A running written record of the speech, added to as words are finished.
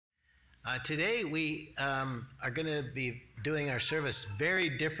Today we are going to be doing our service very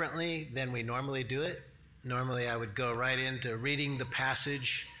differently than we normally do it. Normally I would go right into reading the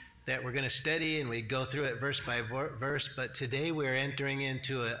passage that we're going to study and we'd go through it verse by verse, but today we're entering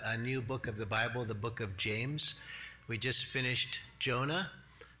into a new book of the Bible, the book of James. We just finished Jonah,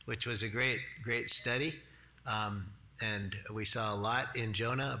 which was a great study, and we saw a lot in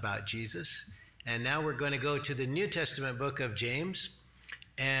Jonah about Jesus. And now we're going to go to the New Testament book of James.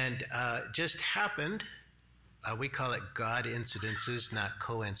 And just happened, we call it God incidences, not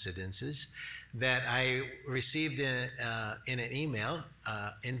coincidences, that I received in an email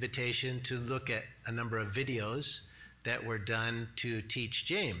invitation to look at a number of videos that were done to teach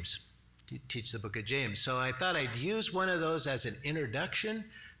James, to teach the book of James. So I thought I'd use one of those as an introduction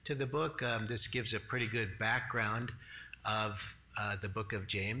to the book. This gives a pretty good background of the book of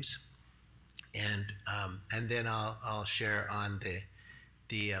James. And then I'll share on the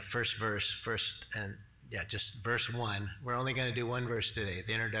first verse, just verse 1. We're only going to do one verse today,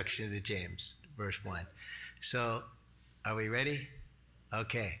 the introduction to James, verse 1. So, are we ready?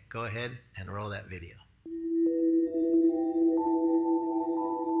 Okay, go ahead and roll that video.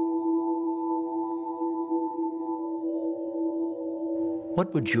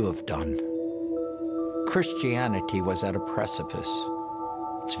 What would you have done? Christianity was at a precipice.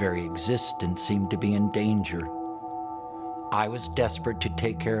 Its very existence seemed to be in danger. I was desperate to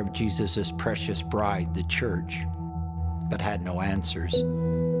take care of Jesus' precious bride, the church, but had no answers.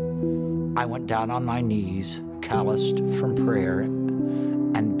 I went down on my knees, calloused from prayer,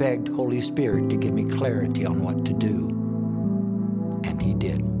 and begged Holy Spirit to give me clarity on what to do. And He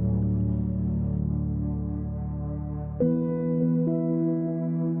did.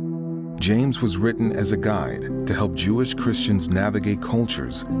 James was written as a guide to help Jewish Christians navigate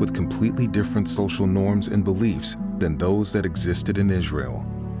cultures with completely different social norms and beliefs than those that existed in Israel.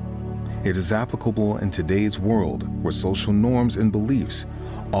 It is applicable in today's world where social norms and beliefs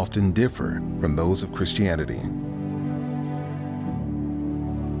often differ from those of Christianity.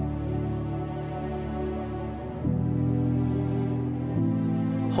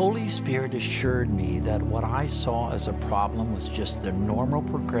 Holy Spirit assured me that what I saw as a problem was just the normal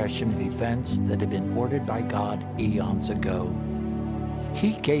progression of events that had been ordered by God eons ago.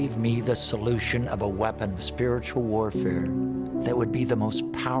 He gave me the solution of a weapon of spiritual warfare that would be the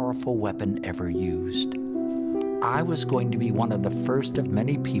most powerful weapon ever used. I was going to be one of the first of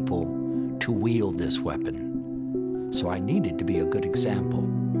many people to wield this weapon, so I needed to be a good example.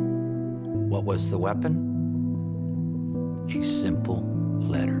 What was the weapon? A simple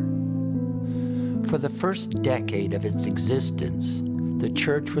letter. For the first decade of its existence, the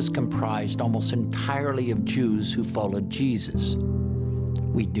church was comprised almost entirely of Jews who followed Jesus.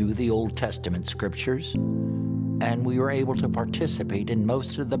 We knew the Old Testament scriptures, and we were able to participate in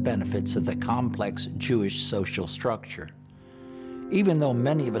most of the benefits of the complex Jewish social structure. Even though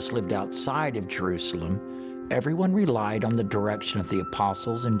many of us lived outside of Jerusalem, everyone relied on the direction of the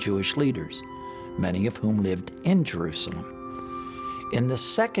apostles and Jewish leaders, many of whom lived in Jerusalem. In the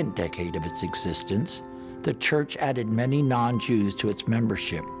second decade of its existence, the church added many non-Jews to its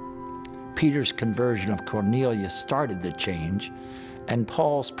membership. Peter's conversion of Cornelius started the change, and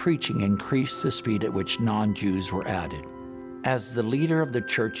Paul's preaching increased the speed at which non-Jews were added. As the leader of the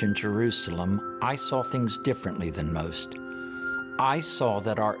church in Jerusalem, I saw things differently than most. I saw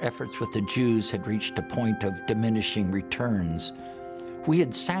that our efforts with the Jews had reached a point of diminishing returns. We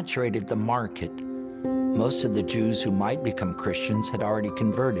had saturated the market. Most of the Jews who might become Christians had already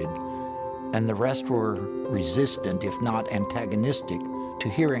converted, and the rest were resistant, if not antagonistic, to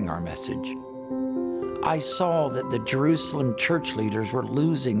hearing our message. I saw that the Jerusalem church leaders were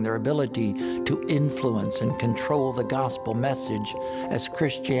losing their ability to influence and control the gospel message as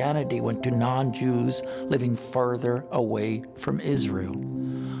Christianity went to non-Jews living further away from Israel.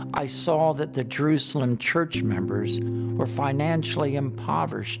 I saw that the Jerusalem church members were financially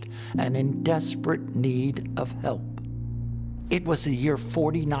impoverished and in desperate need of help. It was the year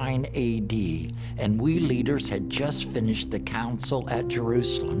 49 AD, and we leaders had just finished the council at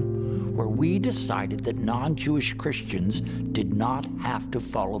Jerusalem, where we decided that non-Jewish Christians did not have to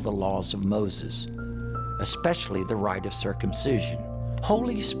follow the laws of Moses, especially the rite of circumcision.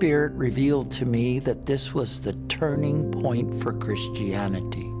 Holy Spirit revealed to me that this was the turning point for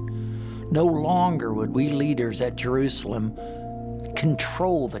Christianity. No longer would we leaders at Jerusalem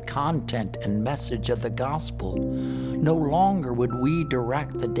control the content and message of the gospel. No longer would we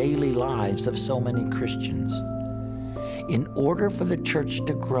direct the daily lives of so many Christians. In order for the church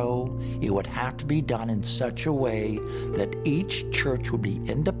to grow, it would have to be done in such a way that each church would be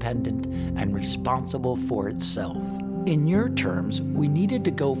independent and responsible for itself. In your terms, we needed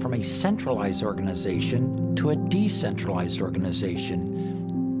to go from a centralized organization to a decentralized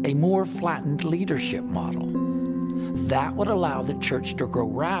organization, a more flattened leadership model. That would allow the church to grow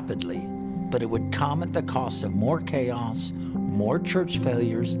rapidly, but it would come at the cost of more chaos, more church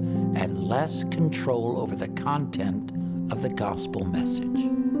failures, and less control over the content of the gospel message.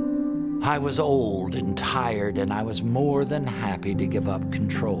 I was old and tired, and I was more than happy to give up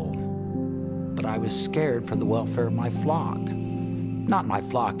control. But I was scared for the welfare of my flock. Not my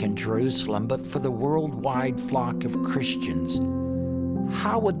flock in Jerusalem, but for the worldwide flock of Christians.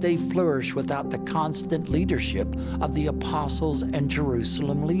 How would they flourish without the constant leadership of the apostles and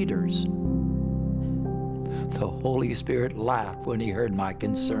Jerusalem leaders? The Holy Spirit laughed when he heard my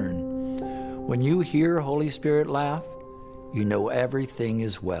concern. When you hear Holy Spirit laugh, you know everything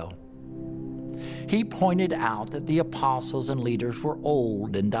is well. He pointed out that the apostles and leaders were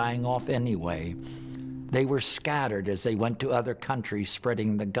old and dying off anyway. They were scattered as they went to other countries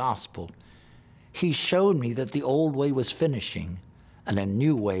spreading the gospel. He showed me that the old way was finishing and a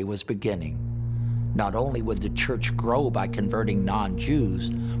new way was beginning. Not only would the church grow by converting non-Jews,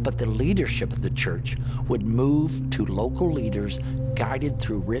 but the leadership of the church would move to local leaders guided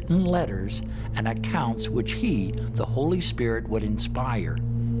through written letters and accounts which he, the Holy Spirit, would inspire.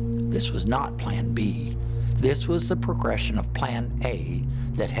 This was not Plan B. This was the progression of Plan A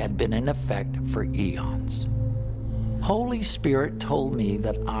that had been in effect for eons. Holy Spirit told me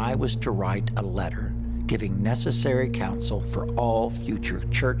that I was to write a letter giving necessary counsel for all future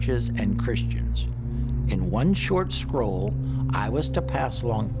churches and Christians. In one short scroll, I was to pass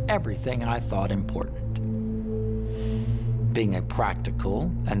along everything I thought important. Being a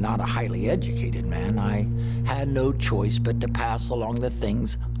practical and not a highly educated man, I had no choice but to pass along the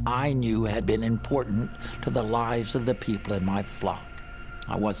things I knew had been important to the lives of the people in my flock.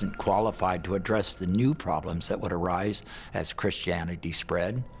 I wasn't qualified to address the new problems that would arise as Christianity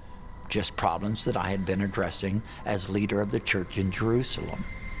spread, just problems that I had been addressing as leader of the church in Jerusalem.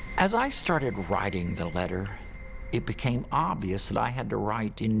 As I started writing the letter, it became obvious that I had to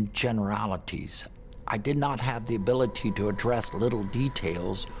write in generalities. I did not have the ability to address little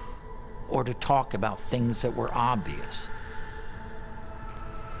details or to talk about things that were obvious.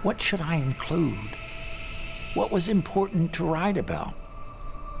 What should I include? What was important to write about?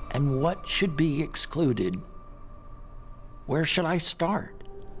 And what should be excluded? Where should I start?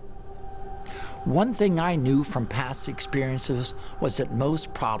 One thing I knew from past experiences was that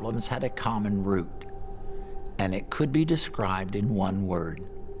most problems had a common root, and it could be described in one word: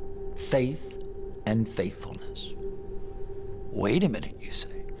 faith and faithfulness. Wait a minute, you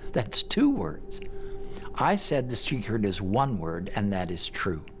say. That's two words. I said the secret is one word, and that is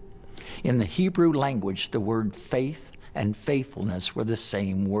true. In the Hebrew language, the word faith and faithfulness were the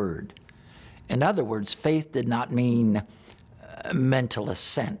same word. In other words, faith did not mean mental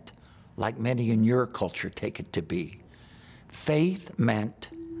assent, like many in your culture take it to be. Faith meant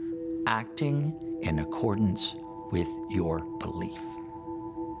acting in accordance with your belief.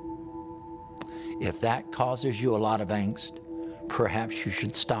 If that causes you a lot of angst, perhaps you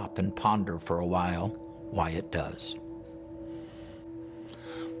should stop and ponder for a while why it does.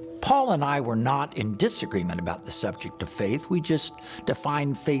 Paul and I were not in disagreement about the subject of faith. We just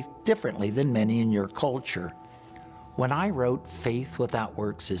defined faith differently than many in your culture. When I wrote faith without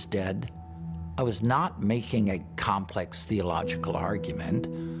works is dead, I was not making a complex theological argument.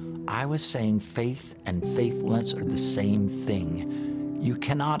 I was saying faith and faithfulness are the same thing. You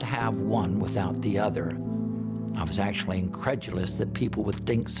cannot have one without the other. I was actually incredulous that people would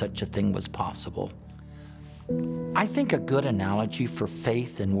think such a thing was possible. I think a good analogy for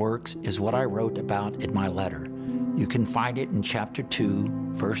faith and works is what I wrote about in my letter. You can find it in chapter 2,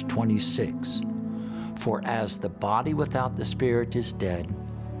 verse 26. For as the body without the spirit is dead,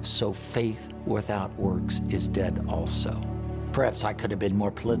 so faith without works is dead also. Perhaps I could have been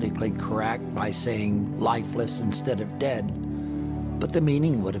more politically correct by saying lifeless instead of dead, but the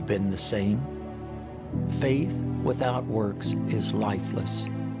meaning would have been the same. Faith without works is lifeless.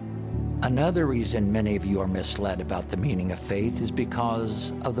 Another reason many of you are misled about the meaning of faith is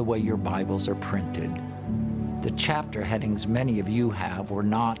because of the way your Bibles are printed. The chapter headings many of you have were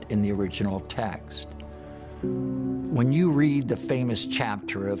not in the original text. When you read the famous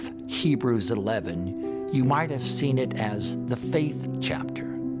chapter of Hebrews 11, you might have seen it as the faith chapter.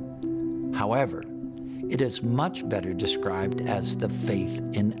 However, it is much better described as the faith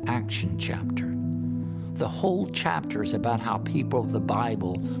in action chapter. The whole chapter is about how people of the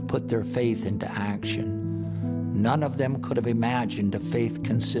Bible put their faith into action. None of them could have imagined a faith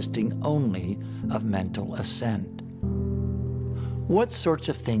consisting only of mental assent. What sorts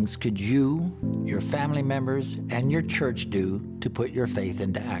of things could you, your family members, and your church do to put your faith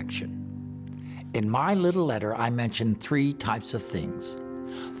into action? In my little letter, I mentioned 3 types of things: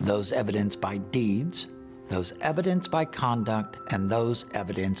 those evidenced by deeds, those evidenced by conduct, and those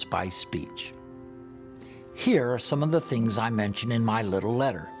evidenced by speech. Here are some of the things I mentioned in my little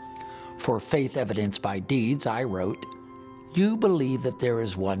letter. For faith evidenced by deeds, I wrote, "You believe that there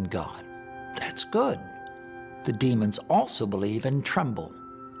is one God." That's good. The demons also believe and tremble.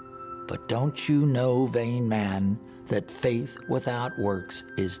 But don't you know, vain man, that faith without works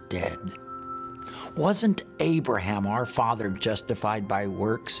is dead? Wasn't Abraham, our father, justified by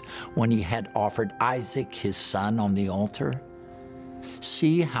works when he had offered Isaac, his son, on the altar?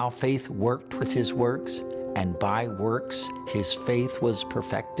 See how faith worked with his works, and by works his faith was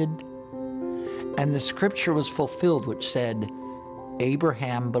perfected? And the scripture was fulfilled which said,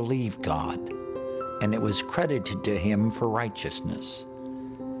 "Abraham believed God, and it was credited to him for righteousness.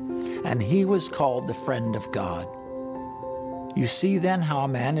 And he was called the friend of God." You see then how a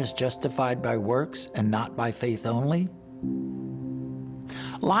man is justified by works and not by faith only?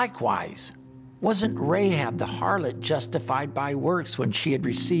 Likewise, wasn't Rahab the harlot justified by works when she had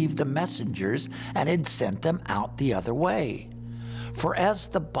received the messengers and had sent them out the other way? For as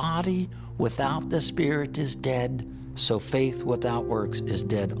the body without the spirit is dead, so faith without works is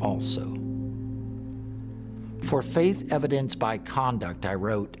dead also. For faith evidenced by conduct, I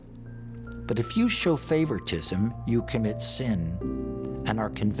wrote, "But if you show favoritism, you commit sin, and are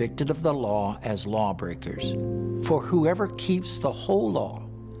convicted of the law as lawbreakers. For whoever keeps the whole law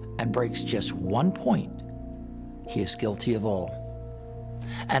and breaks just one point, he is guilty of all."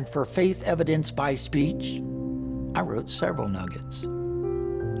 And for faith evidenced by speech, I wrote several nuggets.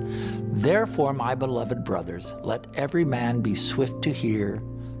 Therefore, my beloved brothers, let every man be swift to hear,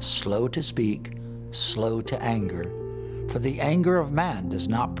 slow to speak, slow to anger, for the anger of man does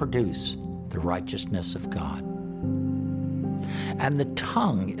not produce the righteousness of God. And the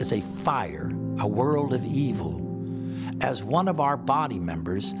tongue is a fire, a world of evil. As one of our body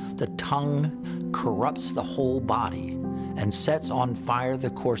members, the tongue corrupts the whole body and sets on fire the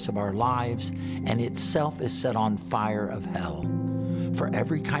course of our lives, and itself is set on fire of hell. For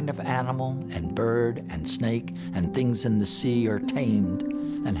every kind of animal and bird and snake and things in the sea are tamed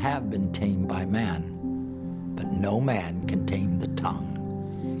and have been tamed by man. But no man can tame the tongue.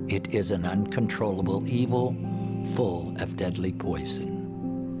 It is an uncontrollable evil, full of deadly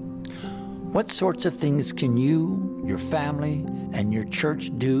poison. What sorts of things can you, your family, and your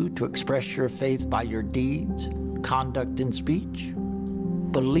church do to express your faith by your deeds, conduct, and speech?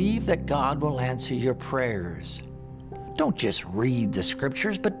 Believe that God will answer your prayers. Don't just read the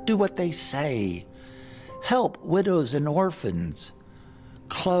scriptures, but do what they say. Help widows and orphans.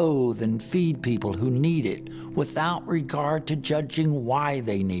 Clothe and feed people who need it without regard to judging why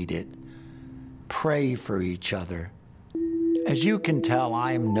they need it. Pray for each other. As you can tell,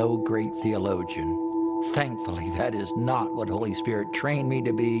 I am no great theologian. Thankfully, that is not what Holy Spirit trained me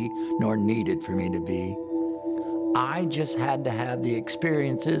to be, nor needed for me to be. I just had to have the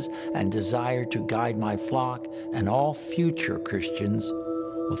experiences and desire to guide my flock and all future Christians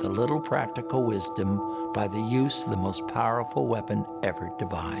with a little practical wisdom by the use of the most powerful weapon ever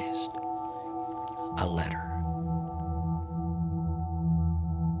devised: a letter.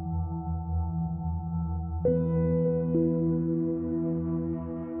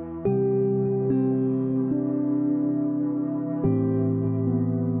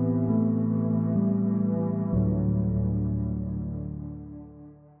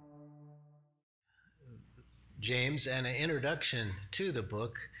 James, and an introduction to the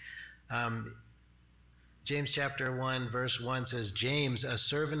book. James chapter 1, verse 1 says, "James, a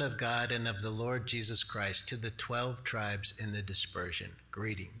servant of God and of the Lord Jesus Christ, to the 12 tribes in the dispersion,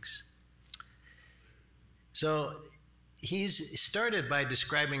 greetings." So he's started by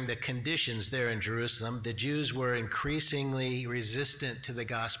describing the conditions there in Jerusalem. The Jews were increasingly resistant to the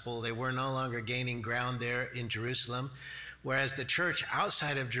gospel. They were no longer gaining ground there in Jerusalem, whereas the church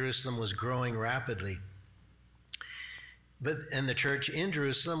outside of Jerusalem was growing rapidly. And the church in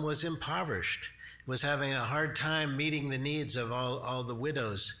Jerusalem was impoverished, was having a hard time meeting the needs of all the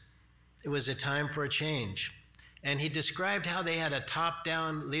widows. It was a time for a change. And he described how they had a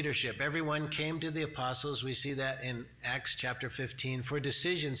top-down leadership. Everyone came to the apostles. We see that in Acts chapter 15, for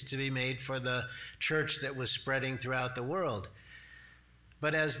decisions to be made for the church that was spreading throughout the world.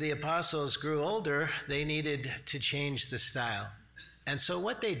 But as the apostles grew older, they needed to change the style. And so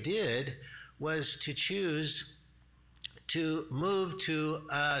what they did was to choose to move to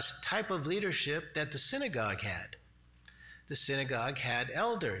a type of leadership that the synagogue had. The synagogue had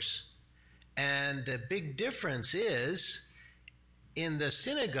elders. And the big difference is in the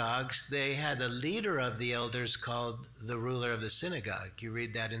synagogues, they had a leader of the elders called the ruler of the synagogue. You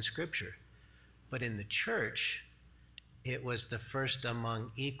read that in Scripture. But in the church, it was the first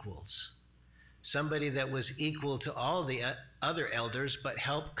among equals. Somebody that was equal to all the other elders, but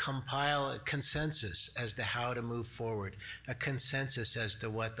helped compile a consensus as to how to move forward, a consensus as to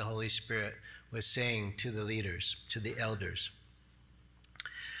what the Holy Spirit was saying to the leaders, to the elders.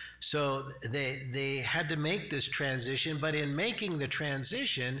 So they had to make this transition, but in making the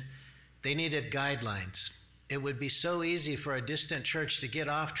transition, they needed guidelines. It would be so easy for a distant church to get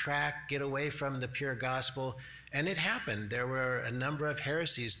off track, get away from the pure gospel, and it happened. There were a number of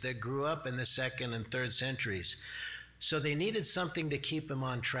heresies that grew up in the 2nd and 3rd centuries. So they needed something to keep them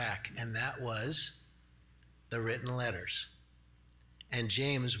on track, and that was the written letters. And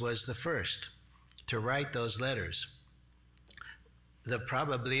James was the first to write those letters.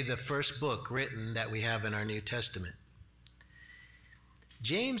 Probably the first book written that we have in our New Testament.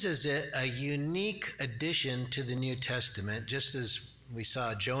 James is a unique addition to the New Testament, just as we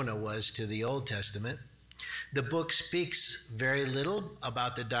saw Jonah was to the Old Testament. The book speaks very little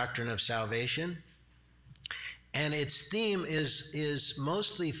about the doctrine of salvation, and its theme is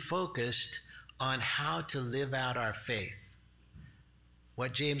mostly focused on how to live out our faith.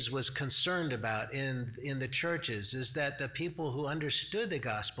 What James was concerned about in the churches is that the people who understood the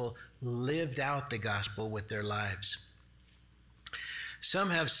gospel lived out the gospel with their lives. Some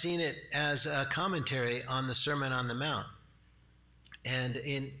have seen it as a commentary on the Sermon on the Mount. And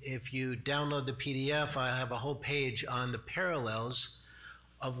if you download the PDF, I have a whole page on the parallels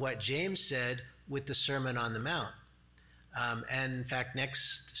of what James said with the Sermon on the Mount. And in fact,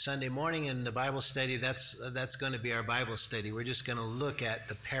 next Sunday morning in the Bible study, that's going to be our Bible study. We're just going to look at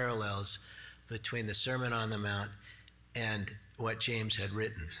the parallels between the Sermon on the Mount and what James had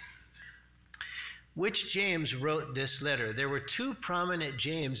written. Which James wrote this letter? There were two prominent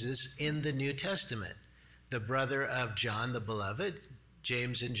Jameses in the New Testament. The brother of John the Beloved,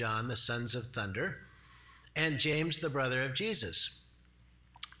 James and John, the sons of thunder, and James, the brother of Jesus.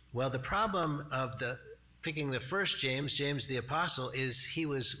 Well, the problem of picking the first James, James the Apostle, is he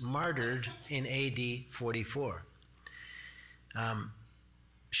was martyred in AD 44.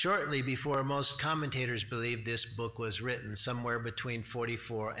 Shortly before most commentators believe this book was written, somewhere between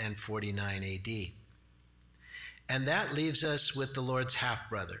 44 and 49 AD. And that leaves us with the Lord's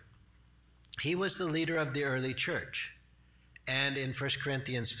half-brother. He was the leader of the early church. And in 1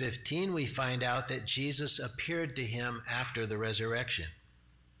 Corinthians 15, we find out that Jesus appeared to him after the resurrection.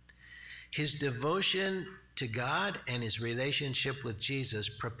 His devotion to God and his relationship with Jesus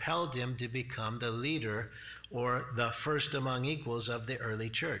propelled him to become the leader or the first among equals of the early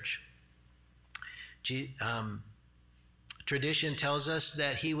church. Tradition tells us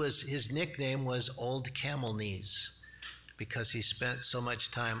that his nickname was Old Camel Knees because he spent so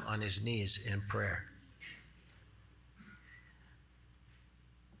much time on his knees in prayer.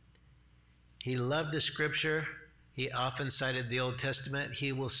 He loved the scripture. He often cited the Old Testament.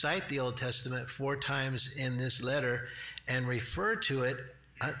 He will cite the Old Testament 4 times in this letter and refer to it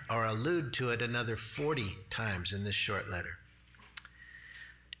or allude to it another 40 times in this short letter.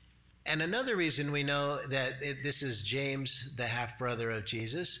 And another reason we know that this is James, the half-brother of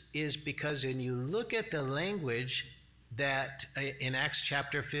Jesus, is because when you look at the language that in Acts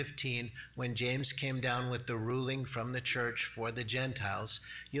chapter 15, when James came down with the ruling from the church for the Gentiles,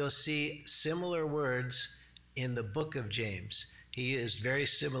 you'll see similar words in the book of James. He used very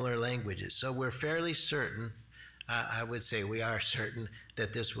similar languages. So we're fairly certain, I would say we are certain,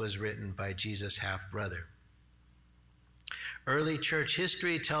 that this was written by Jesus' half-brother. Early church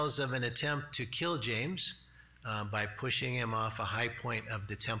history tells of an attempt to kill James by pushing him off a high point of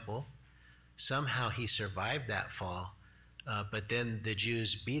the temple. Somehow he survived that fall, but then the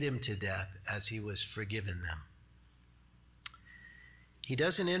Jews beat him to death as he was forgiven them. He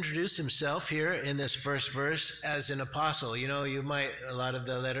doesn't introduce himself here in this first verse as an apostle. You know, a lot of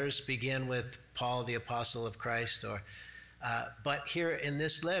the letters begin with Paul, the apostle of Christ, but here in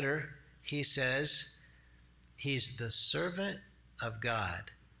this letter, he says he's the servant of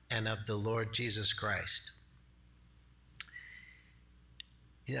God and of the Lord Jesus Christ.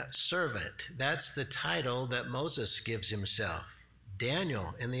 You know, servant, that's the title that Moses gives himself.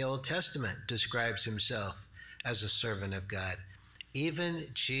 Daniel in the Old Testament describes himself as a servant of God. Even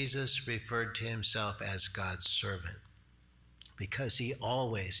Jesus referred to himself as God's servant because he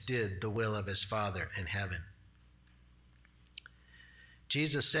always did the will of his Father in heaven.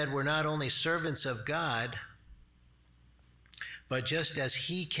 Jesus said we're not only servants of God, but just as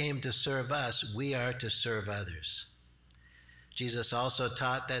he came to serve us, we are to serve others. Jesus also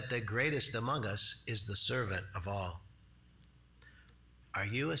taught that the greatest among us is the servant of all. Are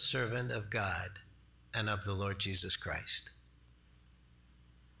you a servant of God and of the Lord Jesus Christ?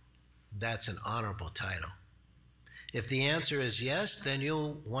 That's an honorable title. If the answer is yes, then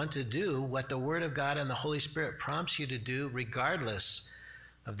you'll want to do what the Word of God and the Holy Spirit prompts you to do, regardless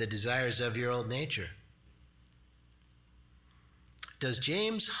of the desires of your old nature. Does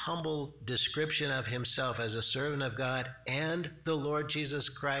James' humble description of himself as a servant of God and the Lord Jesus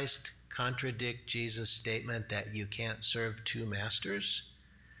Christ contradict Jesus' statement that you can't serve two masters?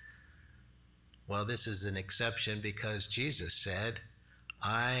 Well, this is an exception because Jesus said,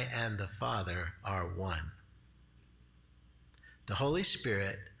 I and the Father are one. The Holy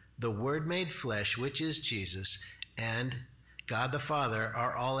Spirit, the Word made flesh, which is Jesus, and God the Father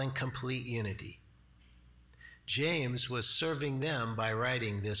are all in complete unity. James was serving them by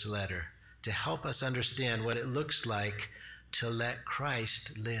writing this letter to help us understand what it looks like to let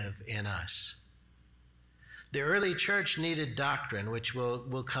Christ live in us. The early church needed doctrine, which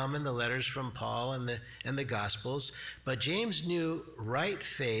will come in the letters from Paul and the Gospels, but James knew right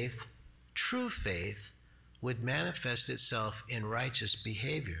faith, true faith, would manifest itself in righteous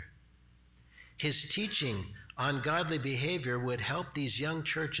behavior. His teaching on godly behavior would help these young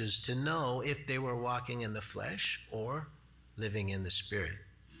churches to know if they were walking in the flesh or living in the Spirit.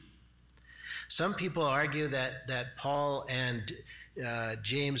 Some people argue that Paul and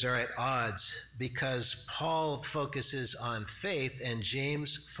James are at odds because Paul focuses on faith and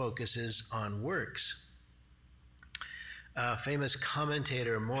James focuses on works. Famous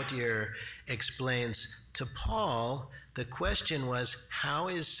commentator Mortier explains, to Paul, the question was, how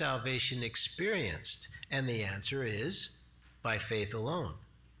is salvation experienced? And the answer is, by faith alone.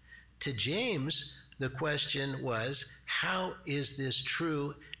 To James, the question was, how is this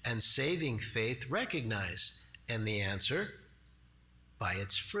true and saving faith recognized? And the answer, by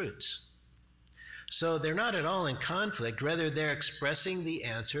its fruits. So they're not at all in conflict, rather they're expressing the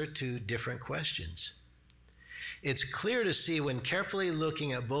answer to different questions. It's clear to see when carefully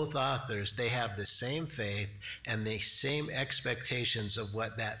looking at both authors, they have the same faith and the same expectations of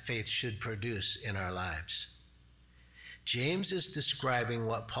what that faith should produce in our lives. James is describing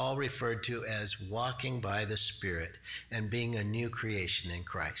what Paul referred to as walking by the Spirit and being a new creation in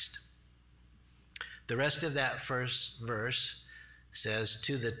Christ. The rest of that first verse says,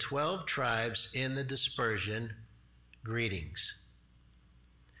 to the 12 tribes in the dispersion, greetings.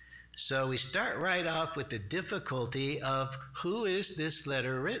 So we start right off with the difficulty of who is this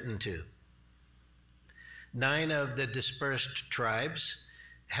letter written to? 9 of the dispersed tribes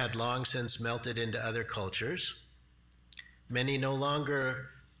had long since melted into other cultures. Many no longer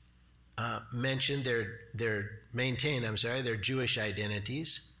maintain their Jewish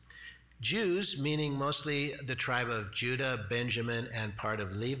identities. Jews, meaning mostly the tribe of Judah, Benjamin, and part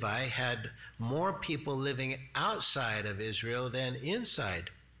of Levi, had more people living outside of Israel than inside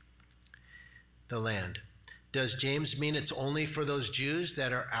the land. Does James mean it's only for those Jews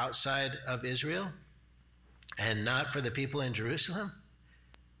that are outside of Israel and not for the people in Jerusalem?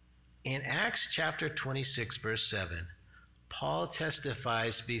 In Acts chapter 26, verse 7, Paul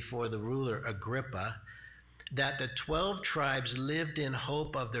testifies before the ruler Agrippa that the 12 tribes lived in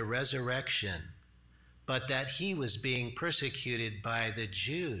hope of the resurrection, but that he was being persecuted by the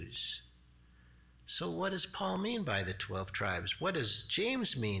Jews. So what does Paul mean by the 12 tribes? What does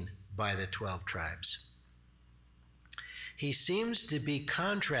James mean by the 12 tribes? He seems to be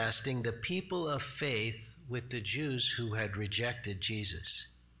contrasting the people of faith with the Jews who had rejected Jesus.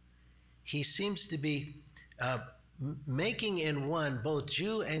 He seems to be making in one both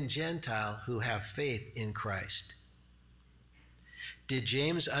Jew and Gentile who have faith in Christ. Did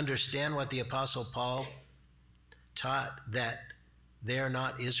James understand what the Apostle Paul taught, that they are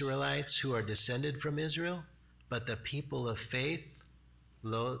not Israelites who are descended from Israel, but the people of faith,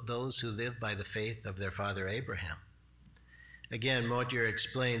 those who live by the faith of their father Abraham? Again, Mortier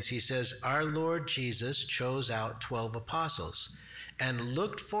explains, he says, our Lord Jesus chose out 12 apostles and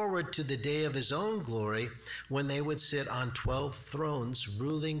looked forward to the day of his own glory when they would sit on 12 thrones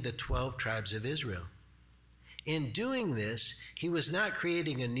ruling the 12 tribes of Israel. In doing this, he was not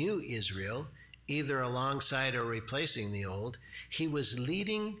creating a new Israel, either alongside or replacing the old. He was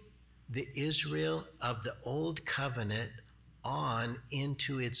leading the Israel of the old covenant on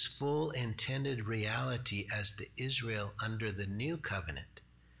into its full intended reality as the Israel under the new covenant,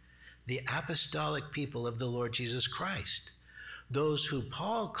 the apostolic people of the Lord Jesus Christ, those who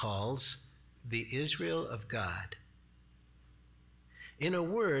Paul calls the Israel of God. In a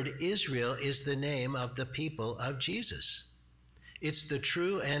word, Israel is the name of the people of Jesus. It's the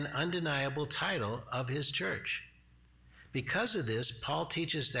true and undeniable title of his church. Because of this, Paul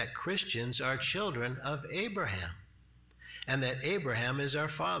teaches that Christians are children of Abraham. and that Abraham is our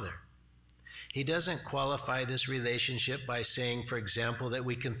father. He doesn't qualify this relationship by saying, for example, that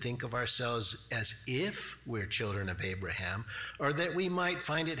we can think of ourselves as if we're children of Abraham, or that we might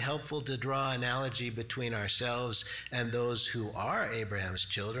find it helpful to draw an analogy between ourselves and those who are Abraham's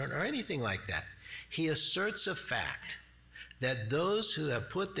children, or anything like that. He asserts a fact that those who have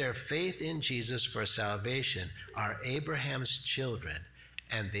put their faith in Jesus for salvation are Abraham's children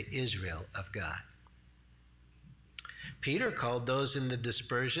and the Israel of God. Peter called those in the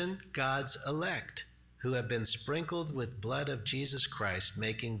dispersion God's elect, who have been sprinkled with blood of Jesus Christ,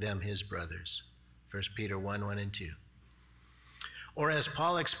 making them his brothers. 1 Peter 1:1 and 2. Or as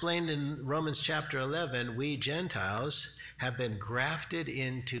Paul explained in Romans chapter 11, we Gentiles have been grafted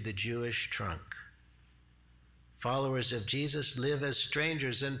into the Jewish trunk. Followers of Jesus live as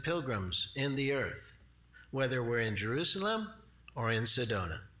strangers and pilgrims in the earth, whether we're in Jerusalem or in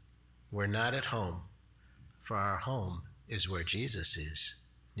Sedona. We're not at home, for our home is where Jesus is,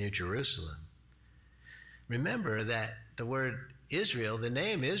 New Jerusalem. Remember that the word Israel, the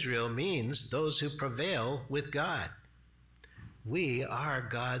name Israel, means those who prevail with God. We are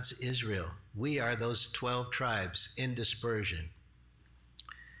God's Israel. We are those 12 tribes in dispersion.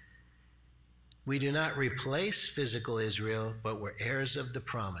 We do not replace physical Israel, but we're heirs of the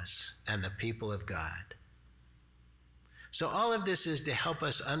promise and the people of God. So all of this is to help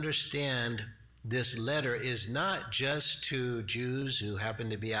us understand this letter is not just to Jews who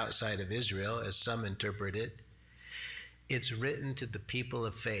happen to be outside of Israel, as some interpret it. It's written to the people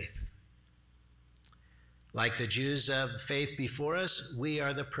of faith. Like the Jews of faith before us, we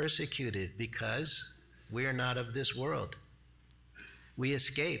are the persecuted because we are not of this world. We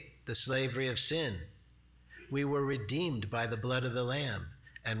escaped the slavery of sin. We were redeemed by the blood of the Lamb,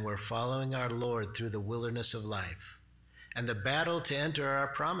 and we're following our Lord through the wilderness of life. And the battle to enter our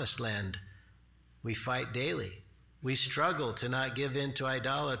promised land, we fight daily. We struggle to not give in to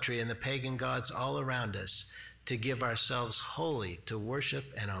idolatry and the pagan gods all around us, to give ourselves wholly to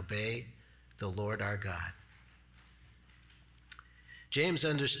worship and obey the Lord our God. James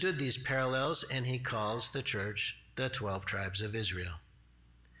understood these parallels, and he calls the church the 12 tribes of Israel.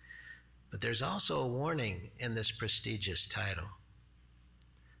 But there's also a warning in this prestigious title.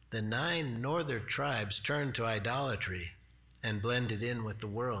 The 9 northern tribes turned to idolatry and blended in with the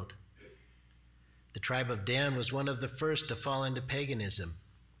world. The tribe of Dan was one of the first to fall into paganism.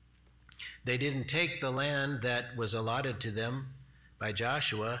 They didn't take the land that was allotted to them by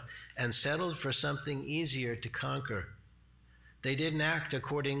Joshua and settled for something easier to conquer. They didn't act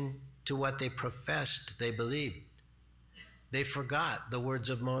according to what they professed they believed. They forgot the words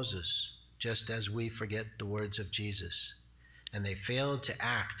of Moses, just as we forget the words of Jesus. And they failed to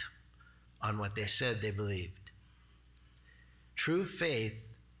act on what they said they believed. True faith,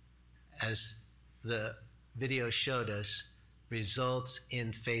 as the video showed us, results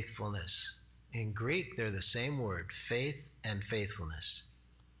in faithfulness. In Greek, they're the same word, faith and faithfulness.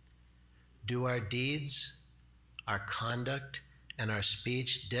 Do our deeds, our conduct, and our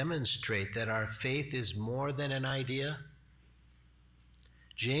speech demonstrate that our faith is more than an idea?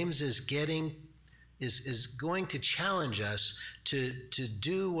 James is going to challenge us to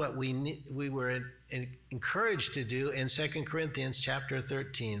do what we were encouraged to do in 2 Corinthians chapter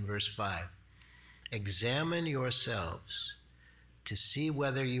 13, verse 5. Examine yourselves to see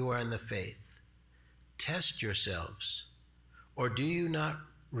whether you are in the faith. Test yourselves. Or do you not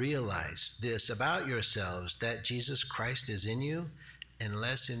realize this about yourselves, that Jesus Christ is in you,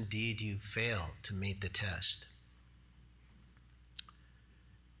 unless indeed you fail to meet the test?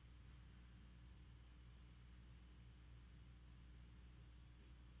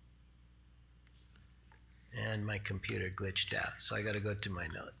 And my computer glitched out, so I got to go to my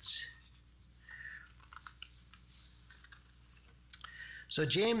notes. So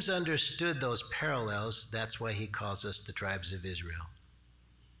James understood those parallels. That's why he calls us the tribes of Israel.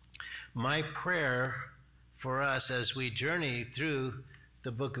 My prayer for us as we journey through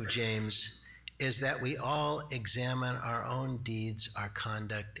the book of James is that we all examine our own deeds, our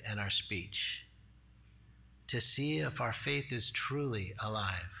conduct, and our speech to see if our faith is truly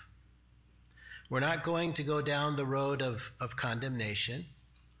alive. We're not going to go down the road of condemnation.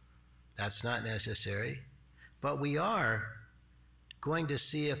 That's not necessary. But we are going to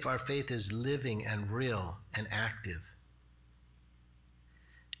see if our faith is living and real and active,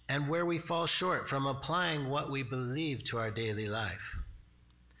 and where we fall short from applying what we believe to our daily life.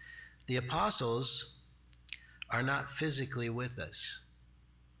 The apostles are not physically with us,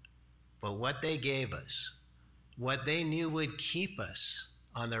 but what they gave us, what they knew would keep us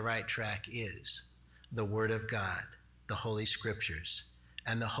on the right track, is the Word of God, the Holy Scriptures,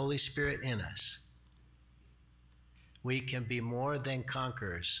 and the Holy Spirit in us. We can be more than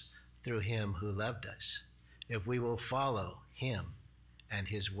conquerors through him who loved us, if we will follow him and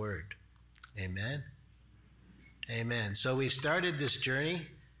his word. Amen. Amen. So we've started this journey.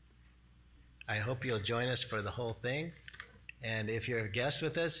 I hope you'll join us for the whole thing. And if you're a guest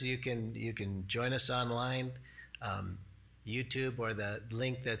with us, you can join us online, YouTube, or the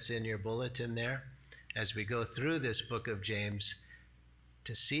link that's in your bulletin there, as we go through this book of James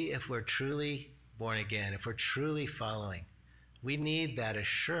to see if we're truly born again, if we're truly following. We need that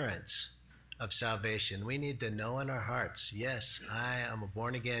assurance of salvation. We need to know in our hearts, yes, I am a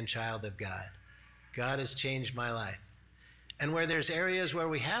born again child of God. God has changed my life. And where there's areas where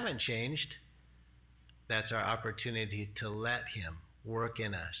we haven't changed, that's our opportunity to let him work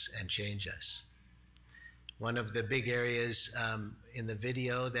in us and change us. One of the big areas in the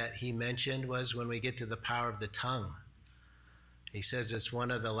video that he mentioned was when we get to the power of the tongue. He says it's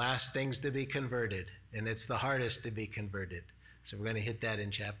one of the last things to be converted, and it's the hardest to be converted. So we're going to hit that in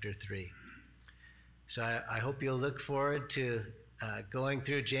chapter 3. So I hope you'll look forward to going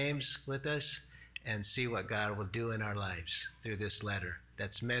through James with us and see what God will do in our lives through this letter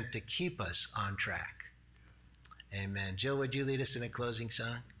that's meant to keep us on track. Amen. Jill, would you lead us in a closing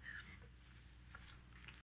song?